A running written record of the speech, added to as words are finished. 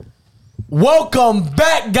Welcome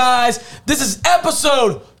back, guys. This is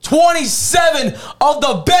episode 27 of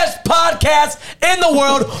the best podcast in the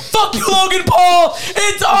world. Fuck you, Logan Paul.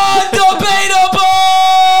 It's Undebatable.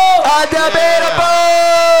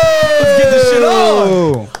 Let's get this shit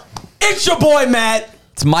on. It's your boy, Matt.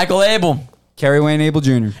 It's Michael Abel. Kerry Wayne Abel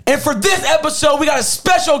Jr. And for this episode, we got a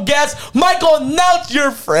special guest. Michael, announce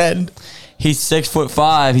your friend. He's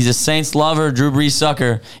 6'5". He's a Saints lover, Drew Brees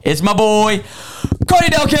sucker. It's my boy, Cody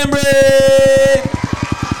Delcambry.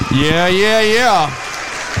 Yeah.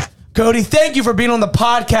 Cody, thank you for being on the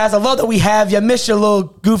podcast. I love that we have you. I miss your little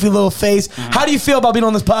goofy little face. How do you feel about being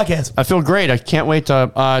on this podcast? I feel great. I can't wait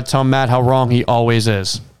to tell Matt how wrong he always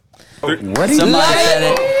is. Somebody said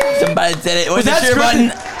it. Was that the share scripted? button?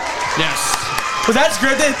 Yes. Was that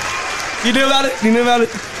scripted? You knew about it?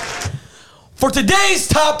 For today's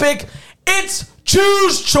topic, it's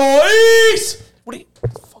Choose Choice. What the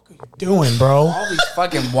fuck are you doing, bro? All these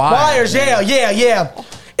fucking Wires, yeah.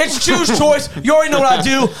 It's Choose Choice. You already know what I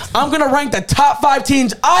do. I'm going to rank the top 5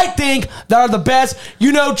 teams I think that are the best.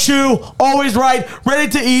 You know, Chew, always right, ready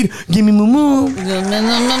to eat. Give me moo.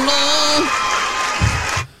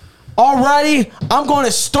 Alrighty, I'm going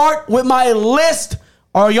to start with my list.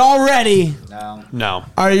 Are y'all ready? No.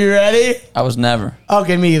 Are you ready? I was never.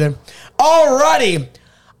 Okay, me either. Alrighty,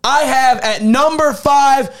 I have at number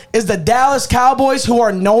 5 is the Dallas Cowboys, who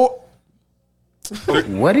are What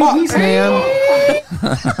did he say?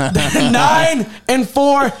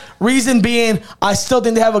 9-4. Reason being, I still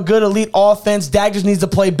think they have a good elite offense. Dak just needs to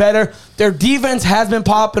play better. Their defense has been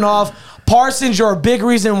popping off. Parsons, you're a big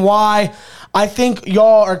reason why. I think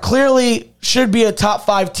y'all are clearly should be a top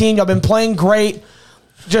 5 team. Y'all been playing great.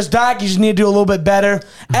 Just Dak, you just need to do a little bit better.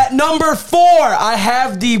 At number 4, I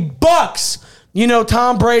have the Bucks. You know,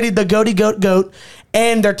 Tom Brady, the goat.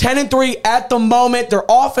 And they're 10-3 at the moment. Their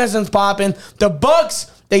offense is popping. The Bucks,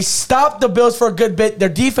 they stopped the Bills for a good bit. Their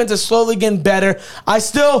defense is slowly getting better.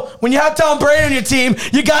 When you have Tom Brady on your team,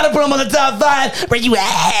 you got to put him on the top 5. Where you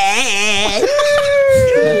at?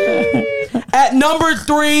 At number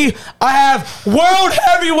 3, I have World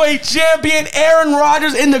Heavyweight Champion Aaron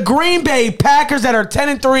Rodgers in the Green Bay Packers that are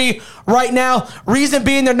 10-3 right now. Reason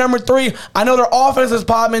being, they're number 3. I know their offense is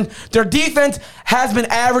popping. Their defense has been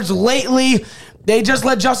average lately. They just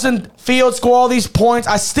let Justin Fields score all these points.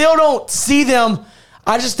 I still don't see them.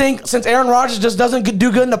 I just think since Aaron Rodgers just doesn't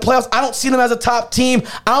do good in the playoffs, I don't see them as a top team.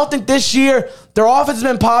 I don't think this year their offense has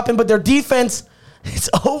been popping, but their defense is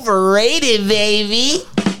overrated, baby.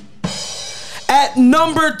 At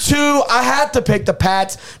number 2, I have to pick the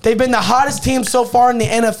Pats. They've been the hottest team so far in the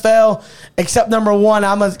NFL, except number 1.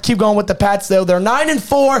 I'm going to keep going with the Pats, though. They're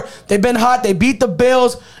 9-4. They've been hot. They beat the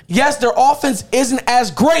Bills. Yes, their offense isn't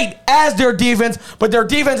as great as their defense, but their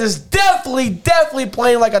defense is definitely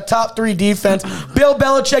playing like a top 3 defense. Bill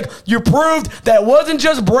Belichick, you proved that it wasn't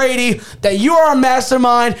just Brady, that you are a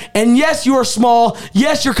mastermind, and yes, you are small.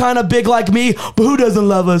 Yes, you're kind of big like me, but who doesn't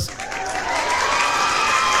love us?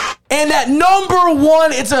 And at number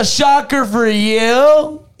 1, it's a shocker for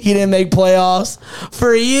you. He didn't make playoffs.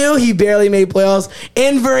 For you, he barely made playoffs.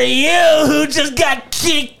 And for you, who just got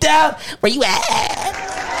kicked out, where you at?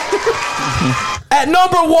 At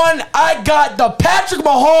number 1, I got the Patrick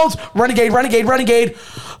Mahomes, Renegade.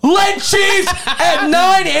 Led Chiefs at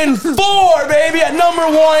 9-4, baby, at number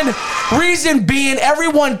 1. Reason being,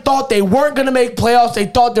 everyone thought they weren't going to make playoffs. They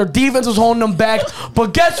thought their defense was holding them back.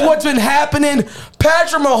 But guess what's been happening?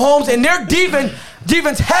 Patrick Mahomes and their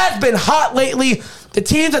defense has been hot lately. The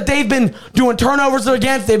teams that they've been doing turnovers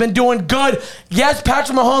against, they've been doing good. Yes,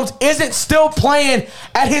 Patrick Mahomes isn't still playing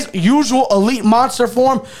at his usual elite monster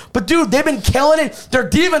form, but dude, they've been killing it. Their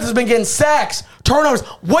defense has been getting sacks, turnovers.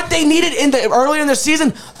 What they needed earlier in the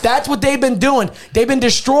season, that's what they've been doing. They've been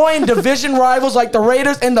destroying division rivals like the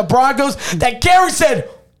Raiders and the Broncos. That Gary said,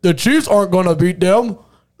 the Chiefs aren't going to beat them.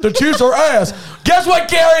 The Chiefs are ass. Guess what,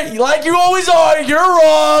 Gary? Like you always are, you're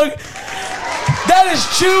wrong. That is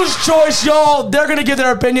Choose Choice, y'all. They're going to give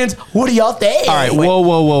their opinions. What do y'all think? All right,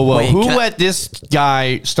 whoa. Wait, Who let this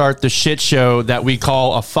guy start the shit show that we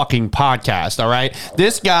call a fucking podcast, all right?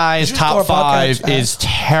 This guy's top 5 is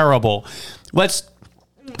terrible.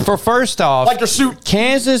 First off, like your suit.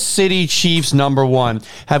 Kansas City Chiefs number 1.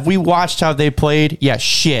 Have we watched how they played? Yeah,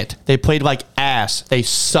 shit. They played like ass. They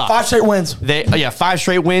suck. 5 straight wins. 5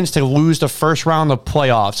 straight wins to lose the first round of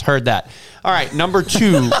playoffs. Heard that. All right, number 2.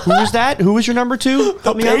 Who is that? Who is your number 2?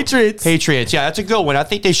 The Patriots. Patriots. Yeah, that's a good one. I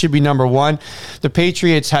think they should be number 1. The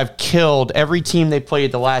Patriots have killed every team they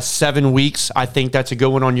played the last 7 weeks. I think that's a good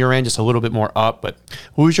one on your end, just a little bit more up. But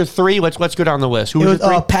who's your 3? Let's go down the list. Who was your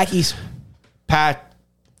 3? Packies.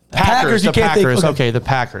 Packers, you the can't think- Packers. okay. Okay, the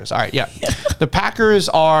Packers. All right, yeah. The Packers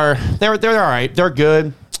are they're all right. They're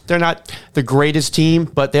good. They're not the greatest team,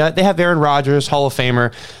 but they have Aaron Rodgers, Hall of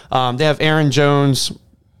Famer. They have Aaron Jones,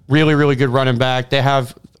 really, really good running back. They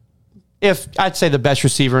have, if I'd say the best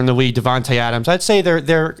receiver in the league, Devontae Adams. I'd say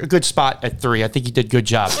they're a good spot at 3. I think he did a good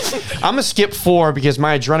job. I'm gonna skip 4 because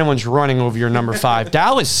my adrenaline's running over your number 5.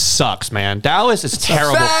 Dallas sucks, man. Dallas is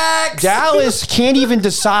terrible. Facts. Dallas can't even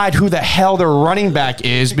decide who the hell their running back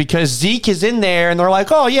is because Zeke is in there and they're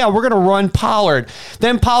like, oh yeah, we're gonna run Pollard.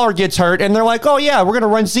 Then Pollard gets hurt and they're like, oh yeah, we're gonna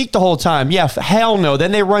run Zeke the whole time. Yeah, hell no.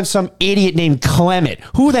 Then they run some idiot named Clement.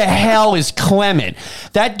 Who the hell is Clement?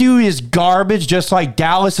 That dude is garbage, just like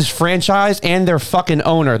Dallas's franchise and their fucking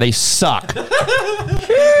owner. They suck.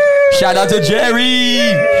 Shout out to Jerry.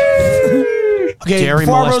 Okay, Jerry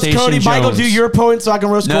before I roast Molestation Cody, Michael, Jones. do your point so I can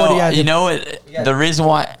roast Cody. No, you know what? The reason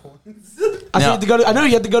why. I no. said you had to go to, I know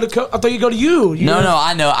you had to go to. I thought you go to you. No,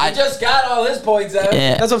 I know. I Just got all his points out.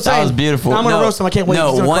 Yeah, That's what I'm That saying. was beautiful. Now I'm gonna roast him. I can't wait. He's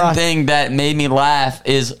No, gonna one cry. thing that made me laugh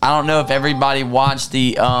is I don't know if everybody watched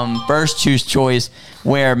the first Choose Choice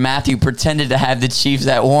where Matthew pretended to have the Chiefs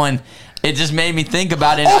at 1. It just made me think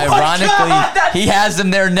about it. Oh my Ironically, God, that's- he has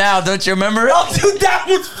them there now. Don't you remember? Oh, dude, that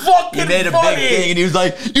was fucking He made a funny. big thing, and he was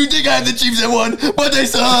like, "You think I have the Chiefs at 1, but they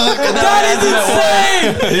suck." That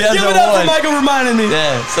is insane. He has Give them it at up for 1. Michael reminding me.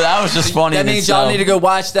 Yeah, so that was just funny. That in means y'all itself. need to go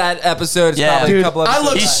watch that episode. It's Yeah. probably Dude, a couple I episodes.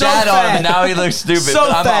 look He so sat on him, fat. and now he looks stupid. So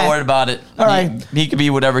but I'm fat. not worried about it. All right. He can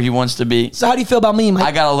be whatever he wants to be. So how do you feel about me, Mike?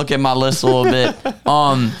 I gotta look at my list a little bit.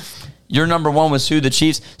 Your number 1 was who? The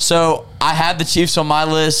Chiefs. So I have the Chiefs on my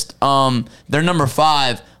list. They're number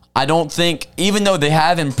 5. I don't think, even though they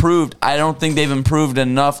have improved, I don't think they've improved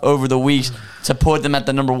enough over the weeks to put them at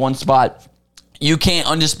the number 1 spot. You can't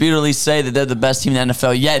undisputedly say that they're the best team in the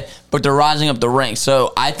NFL yet, but they're rising up the ranks.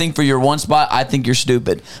 So I think for your 1 spot, I think you're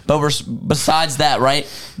stupid. But besides that, right,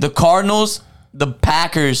 the Cardinals, the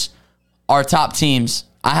Packers are top teams.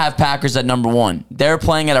 I have Packers at number 1. They're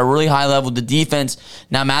playing at a really high level. The defense.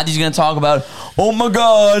 Now, Matthew's going to talk about, oh my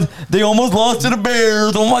God, they almost lost to the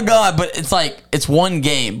Bears. Oh my God. But it's like, it's one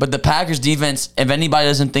game. But the Packers defense, if anybody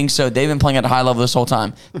doesn't think so, they've been playing at a high level this whole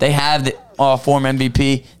time. They have the former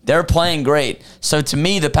MVP. They're playing great. So to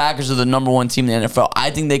me, the Packers are the number 1 team in the NFL.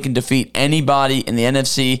 I think they can defeat anybody in the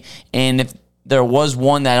NFC. And if there was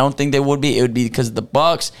one that I don't think they would be, it would be because of the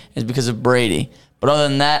Bucs. It's because of Brady. But other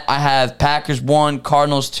than that, I have Packers 1,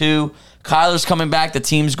 Cardinals 2. Kyler's coming back. The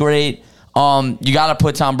team's great. You got to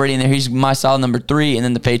put Tom Brady in there. He's my solid number 3, and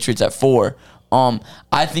then the Patriots at 4.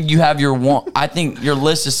 I think you have your 1. I think your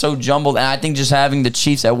list is so jumbled, and I think just having the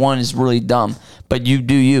Chiefs at 1 is really dumb. But you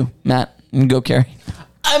do you, Matt. You can go, Kerry.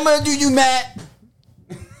 I'm gonna do you, Matt.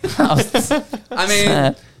 I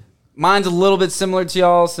mean, mine's a little bit similar to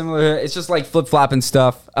y'all. Similar. It's just like flip flopping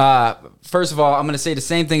stuff. First of all, I'm gonna say the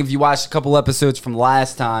same thing. If you watched a couple episodes from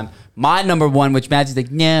last time, my number 1, which Matthew's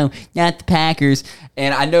like, no, not the Packers.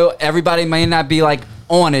 And I know everybody may not be like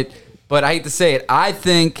on it, but I hate to say it. I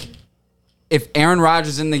think if Aaron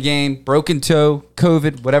Rodgers in the game, broken toe,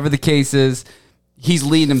 COVID, whatever the case is, he's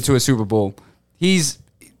leading them to a Super Bowl.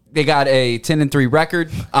 They got a 10-3 record.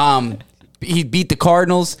 He beat the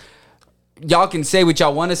Cardinals. Y'all can say what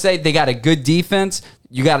y'all want to say. They got a good defense.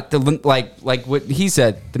 You got the like what he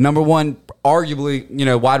said, the number 1,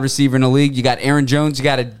 arguably, wide receiver in the league. You got Aaron Jones. You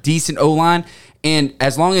got a decent O-line, and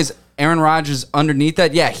as long as Aaron Rodgers underneath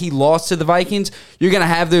that, yeah, he lost to the Vikings. You're gonna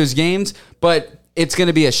have those games, but it's going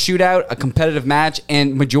to be a shootout, a competitive match,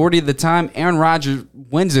 and majority of the time, Aaron Rodgers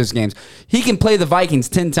wins those games. He can play the Vikings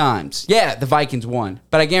 10 times. Yeah, the Vikings won,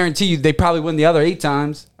 but I guarantee you they probably win the other 8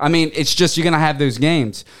 times. I mean, it's just you're going to have those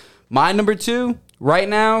games. My number 2 right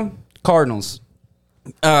now, Cardinals.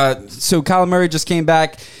 So Kyler Murray just came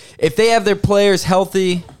back. If they have their players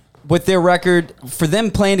healthy with their record, for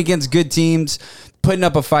them playing against good teams, putting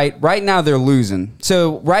up a fight, right now they're losing.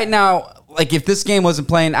 So right now, like if this game wasn't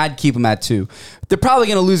playing, I'd keep them at 2. They're probably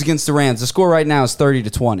going to lose against the Rams. The score right now is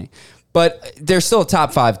 30-20. But they're still a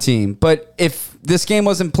top 5 team. But if this game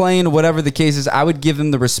wasn't playing, or whatever the case is, I would give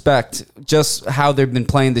them the respect just how they've been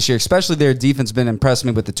playing this year. Especially their defense has been impressing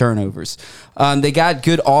me with the turnovers. They got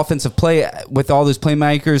good offensive play with all those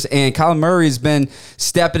playmakers, and Kyler Murray's been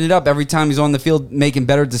stepping it up every time he's on the field, making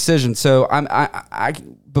better decisions. So I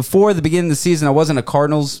before the beginning of the season, I wasn't a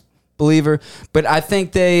Cardinals believer, but I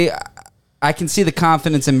think I can see the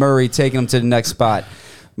confidence in Murray taking them to the next spot.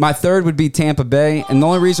 My 3rd would be Tampa Bay, and the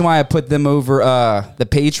only reason why I put them over the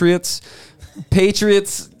Patriots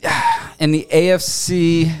in the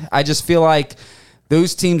AFC, I just feel like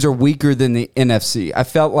those teams are weaker than the NFC. I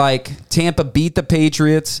felt like Tampa beat the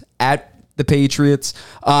Patriots at the Patriots.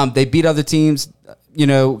 They beat other teams.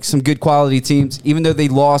 some good quality teams, even though they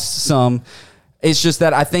lost some. It's just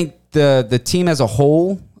that I think the team as a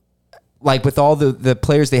whole, like with all the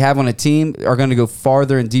players they have on a team, are going to go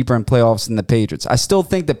farther and deeper in playoffs than the Patriots. I still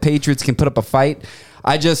think the Patriots can put up a fight.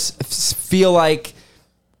 I just feel like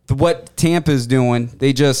what Tampa is doing,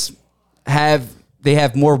 they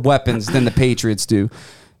have more weapons than the Patriots do.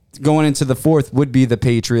 Going into the fourth would be the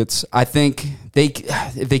Patriots. I think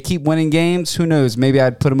if they keep winning games, who knows? Maybe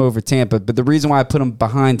I'd put them over Tampa. But the reason why I put them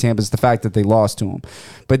behind Tampa is the fact that they lost to them.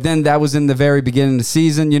 But then that was in the very beginning of the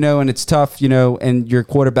season, and it's tough, and your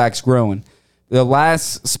quarterback's growing. The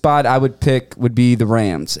last spot I would pick would be the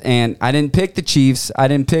Rams. And I didn't pick the Chiefs. I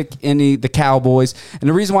didn't pick the Cowboys. And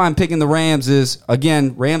the reason why I'm picking the Rams is,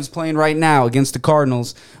 again, Rams playing right now against the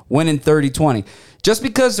Cardinals, winning 30-20. Just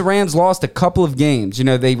because the Rams lost a couple of games,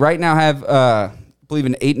 they right now have, I believe,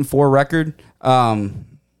 an 8-4 record.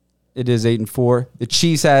 It is 8-4. The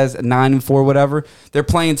Chiefs has a 9-4, whatever. They're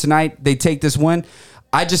playing tonight. They take this win.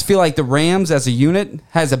 I just feel like the Rams as a unit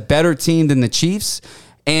has a better team than the Chiefs.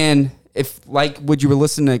 And if, like what you were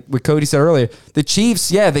listening to what Cody said earlier, the Chiefs,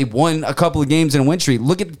 they won a couple of games in a win streak.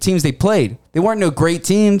 Look at the teams they played. They weren't no great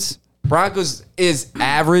teams. Broncos is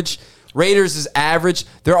average. Raiders is average.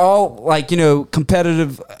 They're all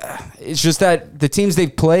competitive. It's just that the teams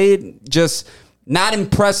they've played, just not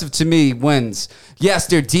impressive to me wins. Yes,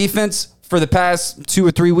 their defense for the past 2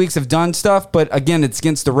 or 3 weeks have done stuff, but again, it's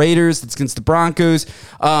against the Raiders. It's against the Broncos.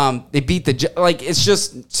 They beat it's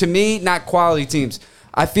just, to me, not quality teams.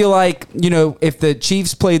 I feel like, if the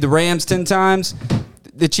Chiefs played the Rams 10 times,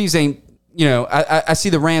 the Chiefs ain't, I see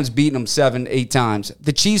the Rams beating them 7-8 times.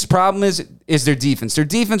 The Chiefs' problem is their defense. Their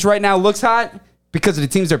defense right now looks hot because of the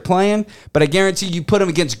teams they're playing, but I guarantee you put them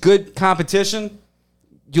against good competition,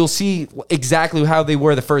 you'll see exactly how they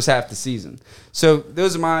were the first half of the season. So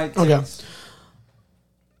those are my takes. Okay.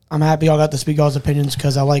 I'm happy y'all got to speak y'all's opinions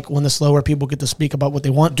because I like when the slower people get to speak about what they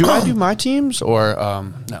want. Do I do my teams or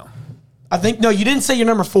no? I think, no, you didn't say your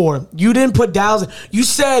number 4. You didn't put Dallas. You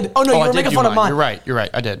said, you were making fun of mine. You're right.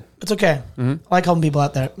 I did. It's okay. I like helping people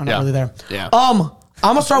out there. I'm not really there. Yeah. I'm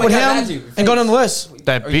going to start with him and go down the list.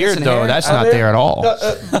 That beard, though, that's not there at all.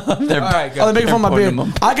 They're making fun of my beard.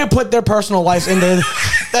 I could put their personal lives in there.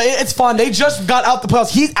 It's fun. They just got out the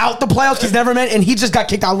playoffs. He's out the playoffs. He's never been, and he just got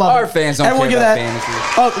kicked out. I love it. Our fans don't care about fantasy.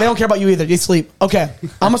 Oh, they don't care about you either. They sleep. Okay.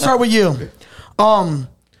 I'm going to start with you.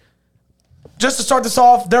 Just to start this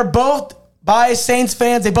off, they're both biased Saints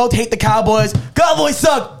fans. They both hate the Cowboys. Cowboys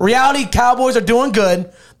suck. Reality, Cowboys are doing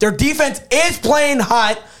good. Their defense is playing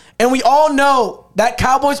hot, and we all know that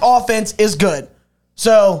Cowboys offense is good.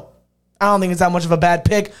 So I don't think it's that much of a bad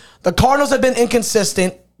pick. The Cardinals have been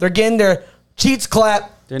inconsistent. They're getting their cheeks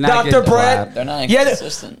clapped. They're not Dr. Brett. They're not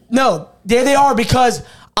inconsistent. No, there they are because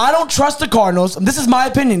I don't trust the Cardinals. This is my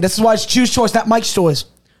opinion. This is why it's Choose Choice, not Mike's choice.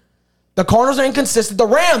 The Cardinals are inconsistent. The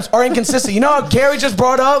Rams are inconsistent. You know how Gary just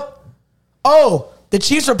brought up? Oh, the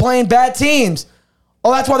Chiefs are playing bad teams.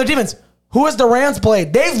 Oh, that's why their defense. Who has the Rams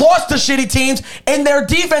played? They've lost to shitty teams, and their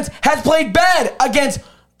defense has played bad against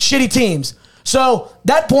shitty teams. So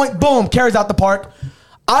that point, boom, carries out the park.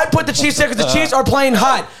 I put the Chiefs there because the Chiefs are playing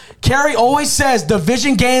hot. Kerry always says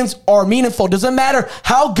division games are meaningful. Doesn't matter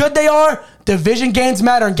how good they are, division games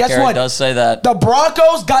matter. And guess Kerry what? does say that. The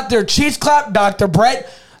Broncos got their Chiefs clapped, Dr.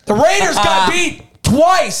 Brett. The Raiders got beat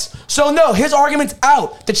twice. So, no, his argument's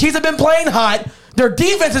out. The Chiefs have been playing hot. Their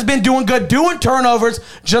defense has been doing good, doing turnovers,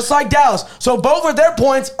 just like Dallas. So both of their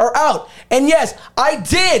points are out. And yes, I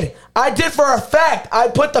did for a fact. I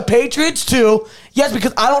put the Patriots too. Yes,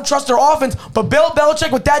 because I don't trust their offense. But Bill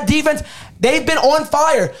Belichick with that defense, they've been on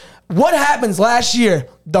fire. What happens last year?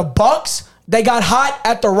 The Bucs, they got hot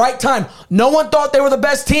at the right time. No one thought they were the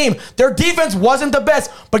best team. Their defense wasn't the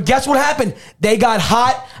best. But guess what happened? They got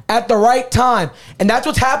hot at the right time. And that's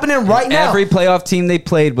what's happening right now. Every playoff team they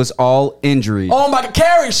played was all injury. Oh my God,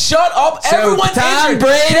 Kerry, shut up. So Everyone's Tom injured.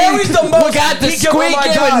 Brady Kerry's the most. got the squeak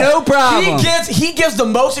in God. with no problem. He gives the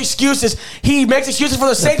most excuses. He makes excuses for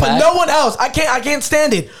the Saints, but no one else. I can't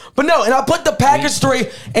stand it. But no, and I put the Packers 3,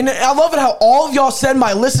 and I love it how all of y'all said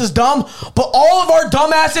my list is dumb, but all of our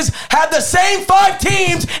dumbasses have the same 5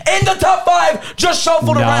 teams in the top 5 just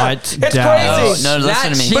shuffled around. It's Dallas. crazy. No,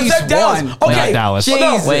 listen to me. But except Dallas. won. Okay. Not Dallas.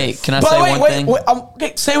 No. Wait, can I But say wait, one thing?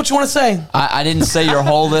 okay, say what you want to say. I didn't say your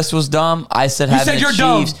whole list was dumb. I said having said the you're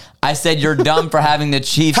dumb. Chiefs. I said you're dumb for having the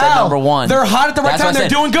Chiefs at How? number 1. They're hot at the right That's time. what I They're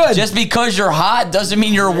said. doing good. Just because you're hot doesn't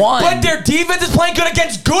mean you're 1. But their defense is playing good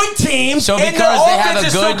against good teams. So and because their they have offense a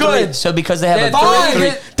is so good, good. so because they have a Fine.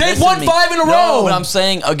 good 3, They've listen won to me. 5 in a row. No, but I'm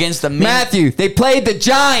saying against the Matthew, they played the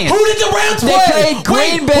Giants. Who did the Rams play? They played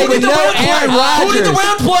Green Bay who with did the no Rams play? Aaron Rodgers. Who did the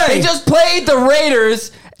Rams play? They just played the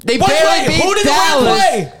Raiders. They barely beat who did Dallas. the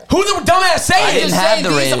Rams play? Who the dumbass saying? I didn't have the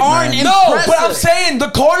these Ravens, aren't man. No, impressive. but I'm saying the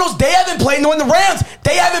Cardinals, they haven't played no one. The Rams,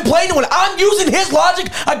 they haven't played no one. I'm using his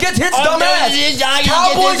logic against his dumbass.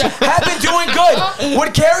 Cowboys have been doing good.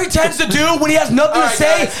 What Kerry tends to do when he has nothing All to right,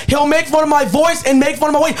 say, guys. he'll make fun of my voice and make fun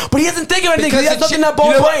of my weight. But he doesn't think of anything because he has nothing in that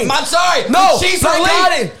ball playing. I'm sorry. No, the Chiefs but are I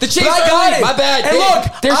got elite. it. The Chiefs But I are got elite. it. My bad. And look,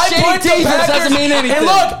 their I shitty put the defense Packers, doesn't mean anything. and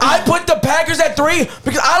look, I put the Packers at 3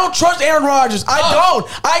 because I don't trust Aaron Rodgers. I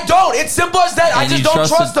don't. It's simple as that. I And just you don't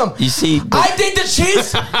trusted- trust them. you see, but- I think the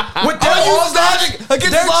Chiefs, with their I'll use offense, logic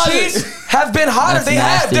against their logic. Chiefs have been hotter. That's they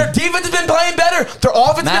nasty. have. Their defense has been playing better. Their offense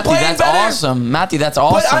has been Matthew, playing that's better. awesome. Matthew, that's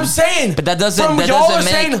awesome. But I'm saying, But that doesn't. from That y'all doesn't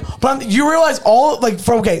are make. saying, but you realize all like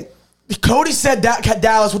from okay. Cody said that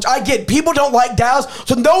Dallas, which I get. People don't like Dallas,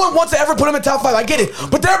 so no one wants to ever put them in top 5. I get it,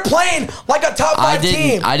 but they're playing like a top 5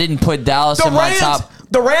 team. I didn't put Dallas The in my Rams, top.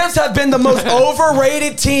 the Rams have been the most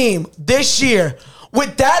overrated team this year.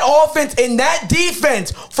 With that offense and that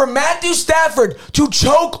defense, for Matthew Stafford to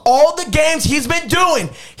choke all the games he's been doing,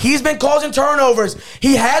 he's been causing turnovers.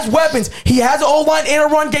 He has weapons. He has an O-line and a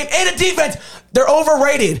run game and a defense. They're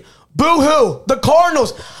overrated. Boo-hoo. The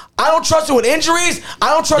Cardinals. I don't trust it with injuries. I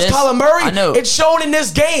don't trust Kyler Murray. I know. It's shown in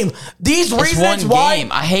this game. These It's reasons one why.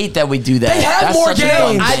 game. I hate that we do that. They have That's more such a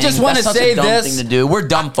dumb games. I thing. just wanna That's such say a dumb this. thing to do. We're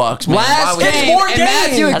dumb fucks, man. Why Last would- It's game, more and games.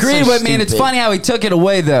 Matthew That's agreed so with me, and it's stupid. funny how he took it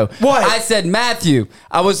away, though. What? I said, Matthew,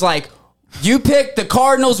 I was like, you picked the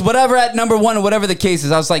Cardinals, whatever, at number 1 or whatever the case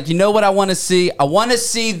is. I was like, you know what I want to see? I want to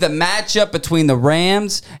see the matchup between the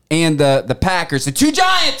Rams and the Packers, the two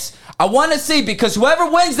giants. I want to see, because whoever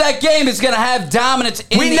wins that game is going to have dominance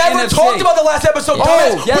in We the never NFC. talked about the last episode, Oh,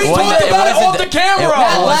 dumbass. yes, we we talked did. about it It wasn't off the the- camera.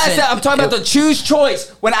 Not last wasn't- time. I'm talking about the choose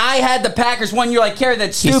choice. When I had the Packers one, you're like, Kerry,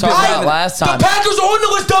 that's He's stupid. talking about Brandon. last The time. Packers are on the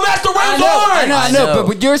list, dumbass. The Rams aren't. I know. know. But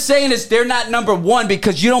what you're saying is they're not number 1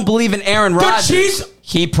 because you don't believe in Aaron The Rodgers. Chiefs.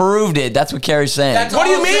 He proved it. That's what Kerry's saying. What do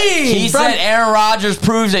you mean? He said Aaron Rodgers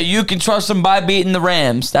proves that you can trust him by beating the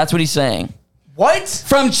Rams. That's what he's saying. What?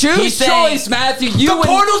 From choose He's saying- choice, Matthew. You The and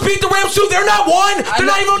Cardinals beat the Rams too. They're not one. They're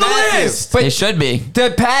not even on the Matthew, list. But They should be. the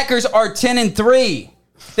Packers are 10-3.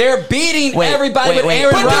 They're beating Wait, everybody wait, with wait.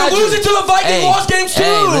 Aaron But they're Rodgers. losing to the Vikings lost games too.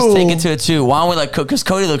 Hey, let's take it to a 2. Why don't we let because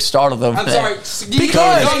Cody looks startled over I'm there. sorry.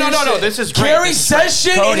 Because- No. This is great. Kerry This is says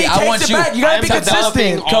shit and Cody, he I takes want it you- back. You I gotta am be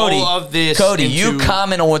developing consistent. all Cody, of this Cody, you into-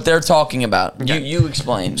 comment on what they're talking about. Okay. You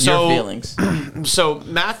explain So- your feelings. So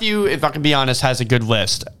Matthew, if I can be honest, has a good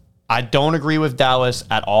list. I don't agree with Dallas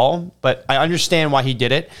at all, but I understand why he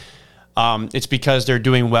did it. It's because they're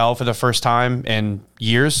doing well for the first time in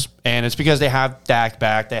years, and it's because they have Dak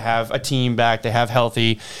back, they have a team back, they have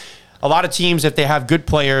healthy. A lot of teams, if they have good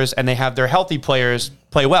players and they have their healthy players,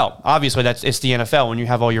 play well. Obviously, it's the NFL. When you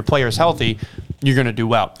have all your players healthy, you're going to do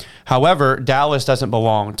well. However, Dallas doesn't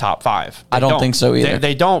belong top 5. I don't think so either.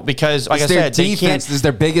 They don't because, like It's I their said, they defense can't. is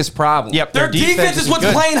their biggest problem. Yep, Their defense is what's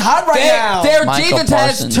good. playing hot right now. Their Michael defense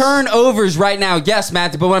Parsons. has turnovers right now. Yes,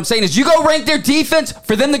 Matthew, but what I'm saying is you go rank their defense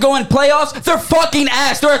for them to go in playoffs, they're fucking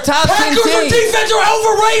ass. They're a top 10 Packers' team. defense are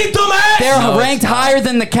overrated, dumbass. They're No, ranked higher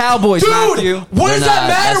than the Cowboys, Matthew. Dude, what They're does that not.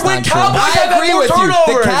 matter That's when not true. Cowboys have I had agree more with you.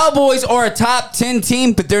 turnovers? The Cowboys are a top 10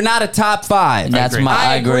 team, but they're not a top 5. That's agree.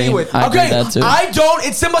 I agree. with I agree Okay, with that too. I don't.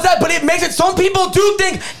 It's simple as that, but it makes it. Some people do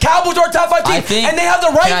think Cowboys are a top 5 team, I think, and they have the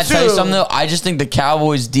right can I to. tell you something though? I just think the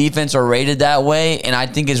Cowboys' defense are rated that way, and I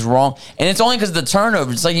think it's wrong. And it's only because of the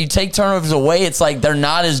turnovers. It's like you take turnovers away, it's like they're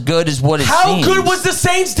not as good as what it How seems. good was the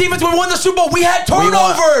Saints defense when we won the Super Bowl? We had We weren't-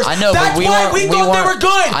 turnovers. I know, That's but we why weren't. we thought they were weren't-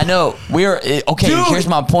 good. I know. Okay. Dude, here's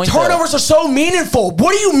my point. though. Turnovers are so meaningful.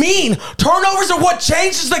 What do you mean? Turnovers are what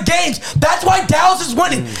changes the games. That's why Dallas is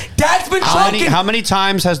winning. Dak's been choking How many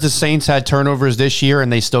times has the Saints had turnovers this year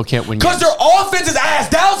and they still can't win because games? their offense is ass.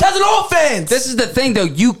 Dallas has an offense. This is the thing, though.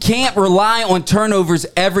 You can't rely on turnovers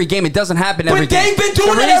every game. It doesn't happen every game. they've been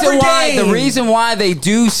doing The it reason every why- game. The reason why they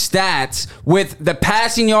do stats with the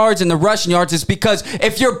passing yards and the rushing yards is because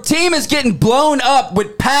if your team is getting blown up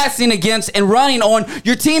with passing against and running on,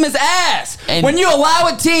 your team is ass. And- when you allow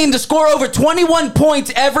a team to score over 21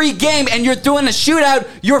 points every game and you're doing a shootout,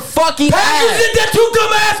 you're fucking Packers ass. did that to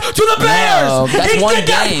dumbass to the Bears. No, that's He one did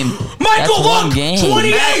that. game. Michael, That's one look, game.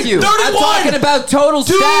 28, Matthew, 31. I'm talking about total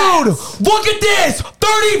Dude, stats. look at this.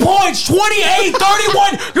 30 points, 28,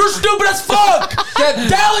 31. You're stupid as fuck.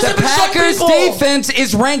 Dallas The have been shutting Packers' people. defense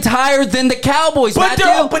is ranked higher than the Cowboys. But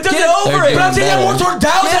Matthew, but does get it over But it. I'm saying that more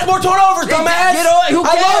Dallas has more turnovers, Get- dumbass. get on- who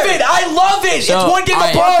I love cares? it. I love it. So, it's one game all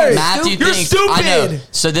right, apart. Matthew You're thinks, stupid. I know.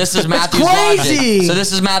 So this is Matthew's crazy. logic. So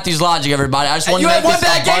this is Matthew's logic, everybody. I just want You to had make one this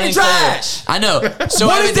bad game abundantly in clear. trash. I know. So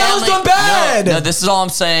What has Dallas evidently- done bad? said. No, this is all I'm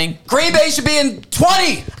saying. Green Bay should be in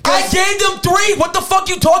 20. I gave them 3. What the fuck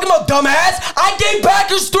you talking about, dumbass? I gave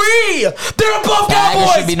Packers 3. They're above Packers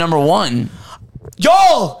Cowboys. should be number 1.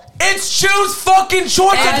 Y'all, it's choose fucking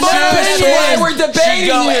choice. And It's my that's opinion. why we're debating Should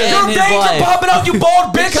go you. in Your his veins life. are popping out, you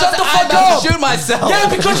bald bitch. Because Shut the I'm fuck about up. to shoot myself.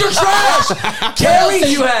 Yeah, because you're trash. What Carrie, else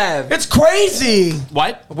do you have? it's crazy.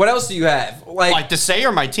 What? What else do you have? Like to say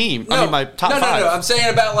or my team? I mean, my top 5. No. I'm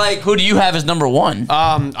saying about like Who do you have as number 1?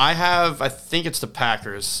 I think it's the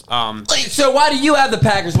Packers. So why do you have the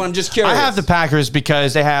Packers when I'm just curious? I have the Packers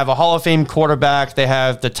because they have a Hall of Fame quarterback. They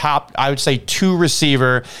have the top, I would say, 2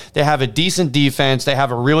 receiver. They have a decent defense. They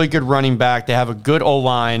have a really good running back. They have a good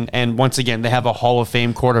O-line. And once again, they have a Hall of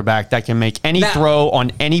Fame quarterback that can make any Now- throw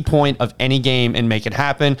on any point of any game and make it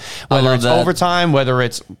happen. Whether love it's that. overtime, whether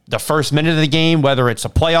it's the first minute of the game, whether it's a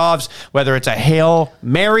playoffs, whether it's a Hail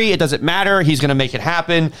Mary, it doesn't matter. He's going to make it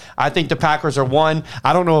happen. I think the Packers are 1.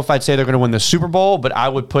 I don't know if I'd say they're going to win the Super Bowl, but I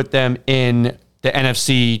would put them in the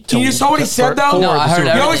NFC. You saw what he said, though? No, I heard You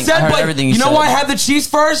know what everything. he said, I heard but everything you he know said. why I have the Chiefs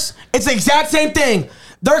first? It's the exact same thing.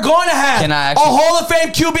 They're going to have Can I a actually- Hall of Fame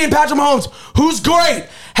QB in Patrick Mahomes, who's great,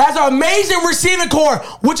 has an amazing receiving core,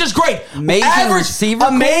 which is great. Amazing receiver core?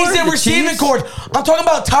 Amazing The receiving Chiefs? core. I'm talking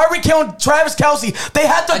about Tyreek Hill and Travis Kelce. They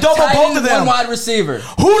have to double Tight both end, of them. 1 wide receiver.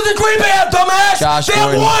 Who did Green Bay have, dumbass? Josh they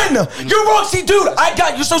have Gordon. 1. You're wrong. See, dude,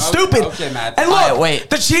 you're so stupid. okay, Matt. And look, All right, wait.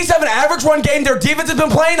 the Chiefs have an average run game. Their defense has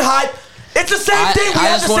been playing hot. It's the same thing. We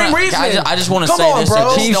have the same reason. I just want to Come say on, this.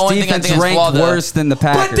 bro. The Chiefs only thing I defense think is ranked flawed, though. worse than the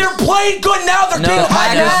Packers. But they're playing good now. They're getting the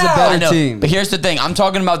hot Packers is the now. better I know. team. But here's the thing. I'm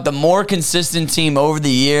talking about the more consistent team over the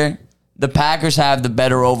year. The Packers have the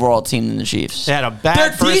better overall team than the Chiefs. They had a bad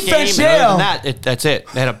Their first defense, game. And yeah. other than that, that's it.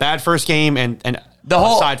 They had a bad first game, and The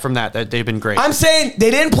whole- aside from that, they've been great. I'm saying they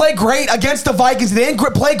didn't play great against the Vikings. They didn't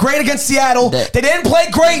play great against Seattle. They- They didn't play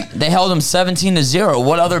great. They held them 17-0.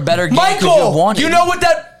 What other better game could you have Michael, wanted? you know what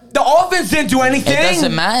the offense didn't do anything. It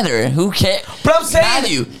doesn't matter. Who cares? But I'm saying-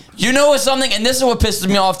 Matthew, you know what's something, and this is what pisses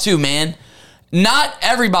me off too, man. Not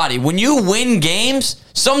everybody. When you win games,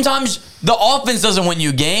 sometimes the offense doesn't win you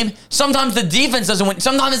a game. Sometimes the defense doesn't win.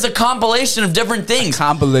 Sometimes it's a compilation of different things.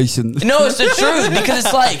 Compilation. No, it's the truth because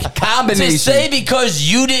it's like Combination. to say because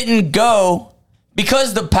you didn't go,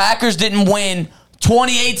 because the Packers didn't win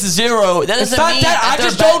 28-0. That It's doesn't not mean that. I they're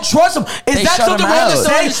just bad. don't trust them. Is They that shut something him wrong to out.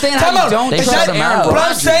 say? I don't understand how Time you out. don't They Is shut that- him out. But I'm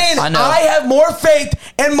Rodgers. saying I know. I have more faith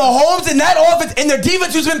in Mahomes in that offense and their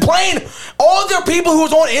defense who's been playing. All their people who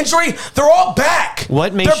was on injury, they're all back.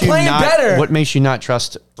 what makes they're you playing not? better. What makes you not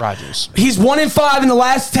trust Rodgers? He's 1-5 in the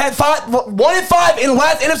last 1-5 in the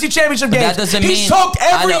last NFC Championship games. That doesn't He's mean choked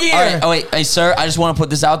I every know. year. All right. Oh wait, hey sir, I just want to put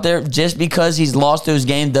this out there. Just because he's lost those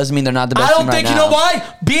games doesn't mean they're not the best I don't team right think you now. know why.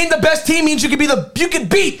 Being the best team means you can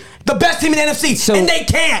beat the best team in the NFC, So- and they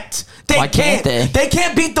can't. They Why can't they? They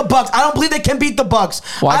can't beat the Bucks. I don't believe they can beat the Bucks.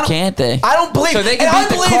 Why I don't- can't they? I don't believe. So they can and I beat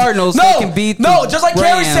the believe- Cardinals, No, they can beat no. the Just like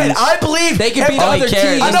Carrie said, Rams. I believe They can if beat the- other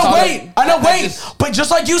Carrie, teams. I know. Let's Wait. I know. Wait. But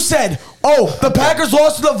just like you said, the Packers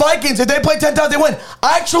lost to the Vikings. If they play 10 times, they win.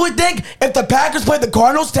 I actually think if the Packers played the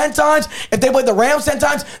Cardinals 10 times, if they played the Rams 10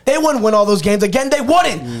 times, they wouldn't win all those games again. They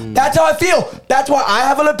wouldn't. That's how I feel. That's why I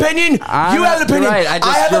have an opinion. You have an opinion. You're right.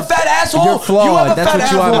 I have a fat asshole. You're flawed. You have a That's fat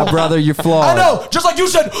what you are, asshole. my brother. You're flawed. I know. Just like you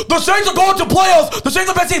said, the Saints are going to playoffs. The Saints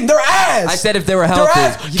are the best team. They're ass. I said if they were They're healthy.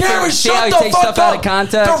 ass. You Carrie, see how shut he the takes fuck stuff out of up.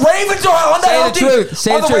 context? The Ravens are not Say the healthy. truth.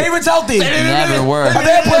 Say Are the the truth. Ravens healthy? Never were. Are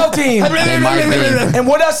they a playoff team? They might be. And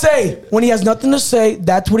what did I say? When he has nothing to say,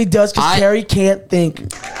 that's what he does because I- Carrie can't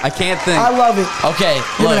think. I can't think. I love it. Okay,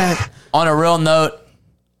 Give me look, that. on a real note,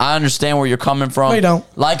 I understand where you're coming from. No, you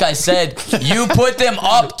don't. Like I said, you put them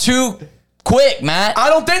up too quick, Matt. I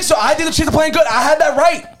don't think so. I think the Chiefs are playing good. I had that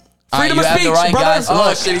right. All right, Freedom you of have speech, the right, brother. guys.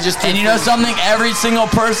 Look, shit, he just and you know something? Every single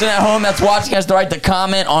person at home that's watching has the right to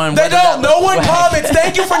comment on They whether don't. that No was one whack. comments.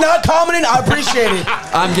 Thank you for not commenting. I appreciate it.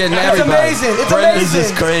 I'm getting It's everybody. amazing. It's Brendan, This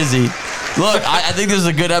is amazing. crazy. Look, I think this is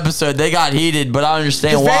a good episode. They got heated, but I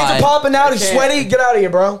understand His veins why. are popping out. He's sweaty. Get out of here,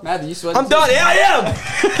 bro. Matthew, you sweating I'm too? done. Yeah, I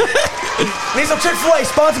am. Need some Chick-fil-A.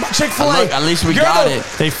 Sponsored by Chick-fil-A. Look, at least we You're got the- it.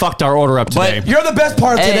 They fucked our order up today. You're the best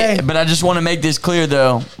part of Hey, today. but I just want to make this clear,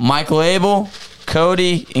 though. Michael Abel,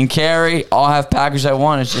 Cody, and Carrie all have Packers at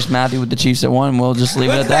 1. It's just Matthew with the Chiefs at 1. We'll just leave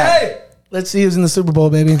it at that. Hey, let's see who's in the Super Bowl,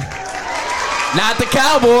 baby. Not the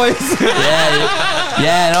Cowboys.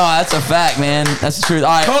 Yeah, no, that's a fact, man. That's the truth. All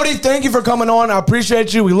right, Cody, thank you for coming on. I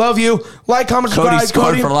appreciate you. We love you. Like, comment, Cody subscribe. scored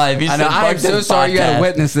Cody. for life. He's I know. the I am fuck so this sorry you had podcast. to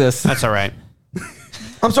witness this. That's all right.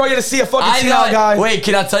 I'm sorry you had to see a fucking I Seattle guy. know. Wait,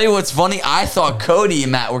 can I tell you what's funny? I thought Cody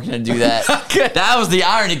and Matt were gonna do that. That was the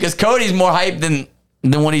irony because Cody's more hyped than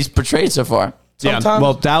what he's portrayed so far. Yeah. Sometimes-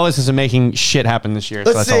 Well, Dallas isn't making shit happen this year,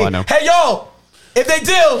 so Let's that's see. all I know. Hey, y'all. If they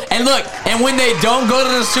do, And look, and when they don't go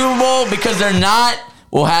to the Super Bowl because they're not,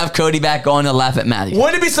 we'll have Cody back on to laugh at Matthew.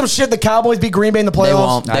 wouldn't it be some shit the Cowboys beat Green Bay in the playoffs? They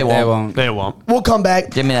won't. They They won't. won't. They won't. We'll come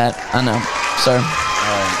back. Give me that. I know, sir.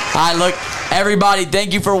 All right, look, everybody,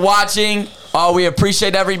 thank you for watching. We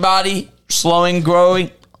appreciate everybody. Slowing,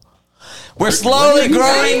 growing. We're slowly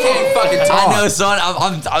growing. I know, son.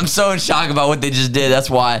 I'm so in shock about what they just did. That's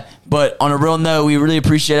why. But on a real note, we really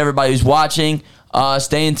appreciate everybody who's watching.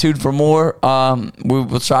 Stay tuned for more. We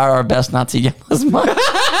will try our best not to yell as much.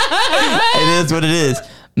 It is what it is.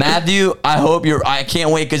 Matthew, I can't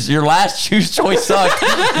wait because your last choose choice sucked.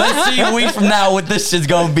 Let's see a week from now what this shit's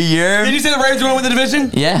going to be here. Did you say the Ravens won with the division?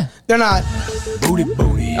 Yeah. They're not.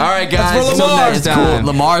 All right, guys. for Until Lamar. next time.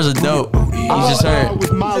 Lamar's a dope. You just heard.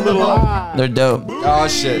 With my little eye. They're dope. Oh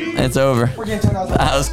shit. It's over. We're getting $10,000. That was